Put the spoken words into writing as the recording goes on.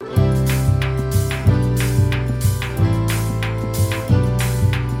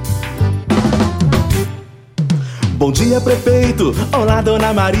Bom dia, prefeito. Olá,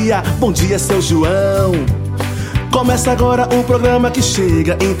 dona Maria. Bom dia, seu João. Começa agora o programa que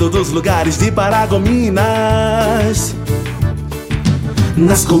chega em todos os lugares de Paragominas.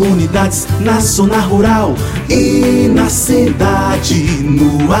 Nas comunidades, na zona rural e na cidade,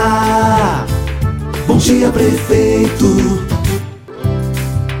 no ar. Bom dia, prefeito.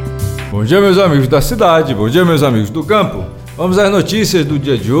 Bom dia, meus amigos da cidade. Bom dia, meus amigos do campo. Vamos às notícias do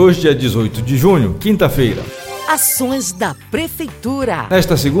dia de hoje, dia 18 de junho, quinta-feira. Ações da Prefeitura.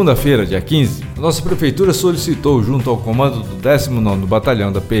 Nesta segunda-feira, dia 15, a nossa Prefeitura solicitou, junto ao comando do 19º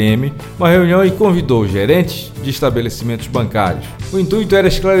Batalhão da PM, uma reunião e convidou gerentes de estabelecimentos bancários. O intuito era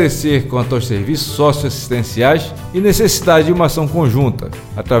esclarecer quanto aos serviços socioassistenciais e necessidade de uma ação conjunta,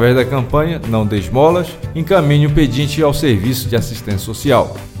 através da campanha Não Dê Esmolas, encaminhe o pedinte ao serviço de assistência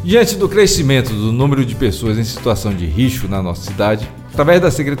social. Diante do crescimento do número de pessoas em situação de risco na nossa cidade, através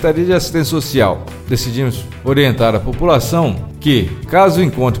da Secretaria de Assistência Social, decidimos orientar a população que, caso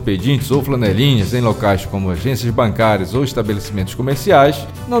encontre pedintes ou flanelinhas em locais como agências bancárias ou estabelecimentos comerciais,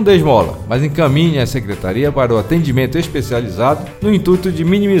 não dê esmola, mas encaminhe a Secretaria para o atendimento especializado no intuito de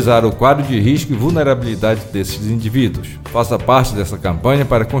minimizar o quadro de risco e vulnerabilidade desses indivíduos. Faça parte dessa campanha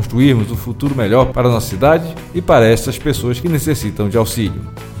para construirmos um futuro melhor para a nossa cidade e para essas pessoas que necessitam de auxílio.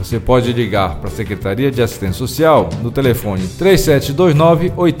 Você pode ligar para a Secretaria de Assistência Social no telefone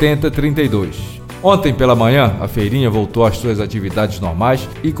 3729-8032. Ontem pela manhã, a feirinha voltou às suas atividades normais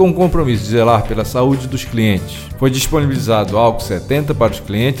e com o compromisso de zelar pela saúde dos clientes. Foi disponibilizado álcool 70 para os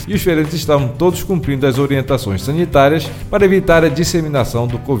clientes e os feirantes estavam todos cumprindo as orientações sanitárias para evitar a disseminação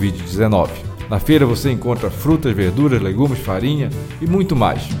do Covid-19. Na feira você encontra frutas, verduras, legumes, farinha e muito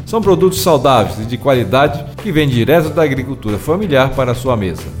mais. São produtos saudáveis e de qualidade que vêm direto da agricultura familiar para a sua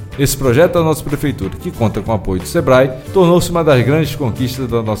mesa. Esse projeto da nossa Prefeitura, que conta com o apoio do SEBRAE, tornou-se uma das grandes conquistas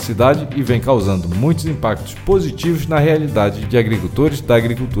da nossa cidade e vem causando muitos impactos positivos na realidade de agricultores da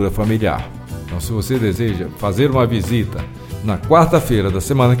agricultura familiar. Então, se você deseja fazer uma visita na quarta-feira da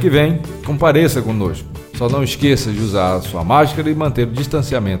semana que vem, compareça conosco. Só não esqueça de usar a sua máscara e manter o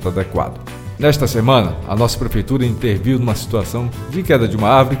distanciamento adequado. Nesta semana, a nossa Prefeitura interviu numa situação de queda de uma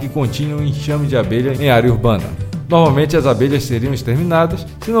árvore que continha um enxame de abelha em área urbana. Normalmente as abelhas seriam exterminadas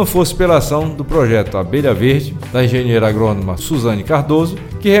se não fosse pela ação do projeto Abelha Verde, da engenheira agrônoma Suzane Cardoso,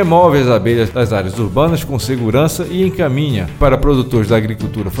 que remove as abelhas das áreas urbanas com segurança e encaminha para produtores da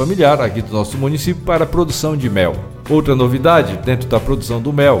agricultura familiar aqui do nosso município para a produção de mel. Outra novidade dentro da produção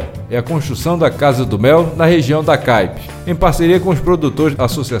do mel é a construção da Casa do Mel na região da Caipe, em parceria com os produtores da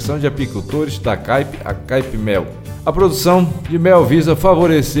Associação de Apicultores da Caipe, a Caipe Mel. A produção de mel visa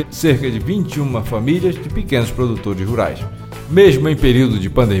favorecer cerca de 21 famílias de pequenos produtores rurais. Mesmo em período de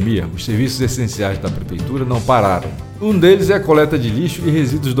pandemia, os serviços essenciais da Prefeitura não pararam. Um deles é a coleta de lixo e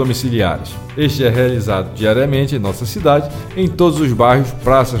resíduos domiciliares. Este é realizado diariamente em nossa cidade, em todos os bairros,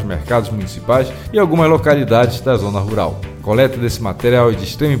 praças, mercados municipais e algumas localidades da zona rural. A coleta desse material é de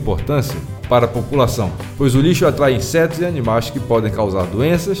extrema importância para a população, pois o lixo atrai insetos e animais que podem causar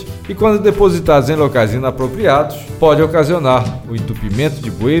doenças e, quando depositados em locais inapropriados, pode ocasionar o entupimento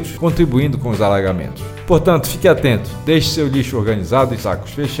de bueiros, contribuindo com os alagamentos. Portanto, fique atento, deixe seu lixo organizado em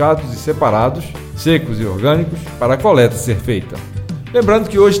sacos fechados e separados, secos e orgânicos, para a coleta ser feita. Lembrando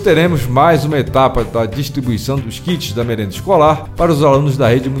que hoje teremos mais uma etapa da distribuição dos kits da merenda escolar para os alunos da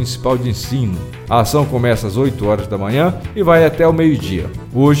rede municipal de ensino. A ação começa às 8 horas da manhã e vai até o meio-dia.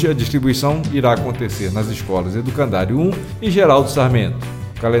 Hoje a distribuição irá acontecer nas escolas Educandário 1 e Geraldo Sarmento.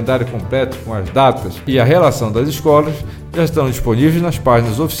 O calendário completo com as datas e a relação das escolas já estão disponíveis nas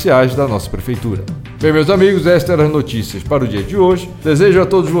páginas oficiais da nossa Prefeitura. Bem, meus amigos, estas eram as notícias para o dia de hoje. Desejo a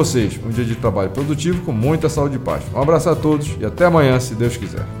todos vocês um dia de trabalho produtivo com muita saúde e paz. Um abraço a todos e até amanhã, se Deus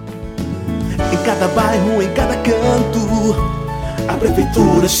quiser. Em cada bairro, em cada canto, a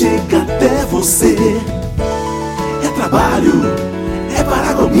Prefeitura chega até você. É trabalho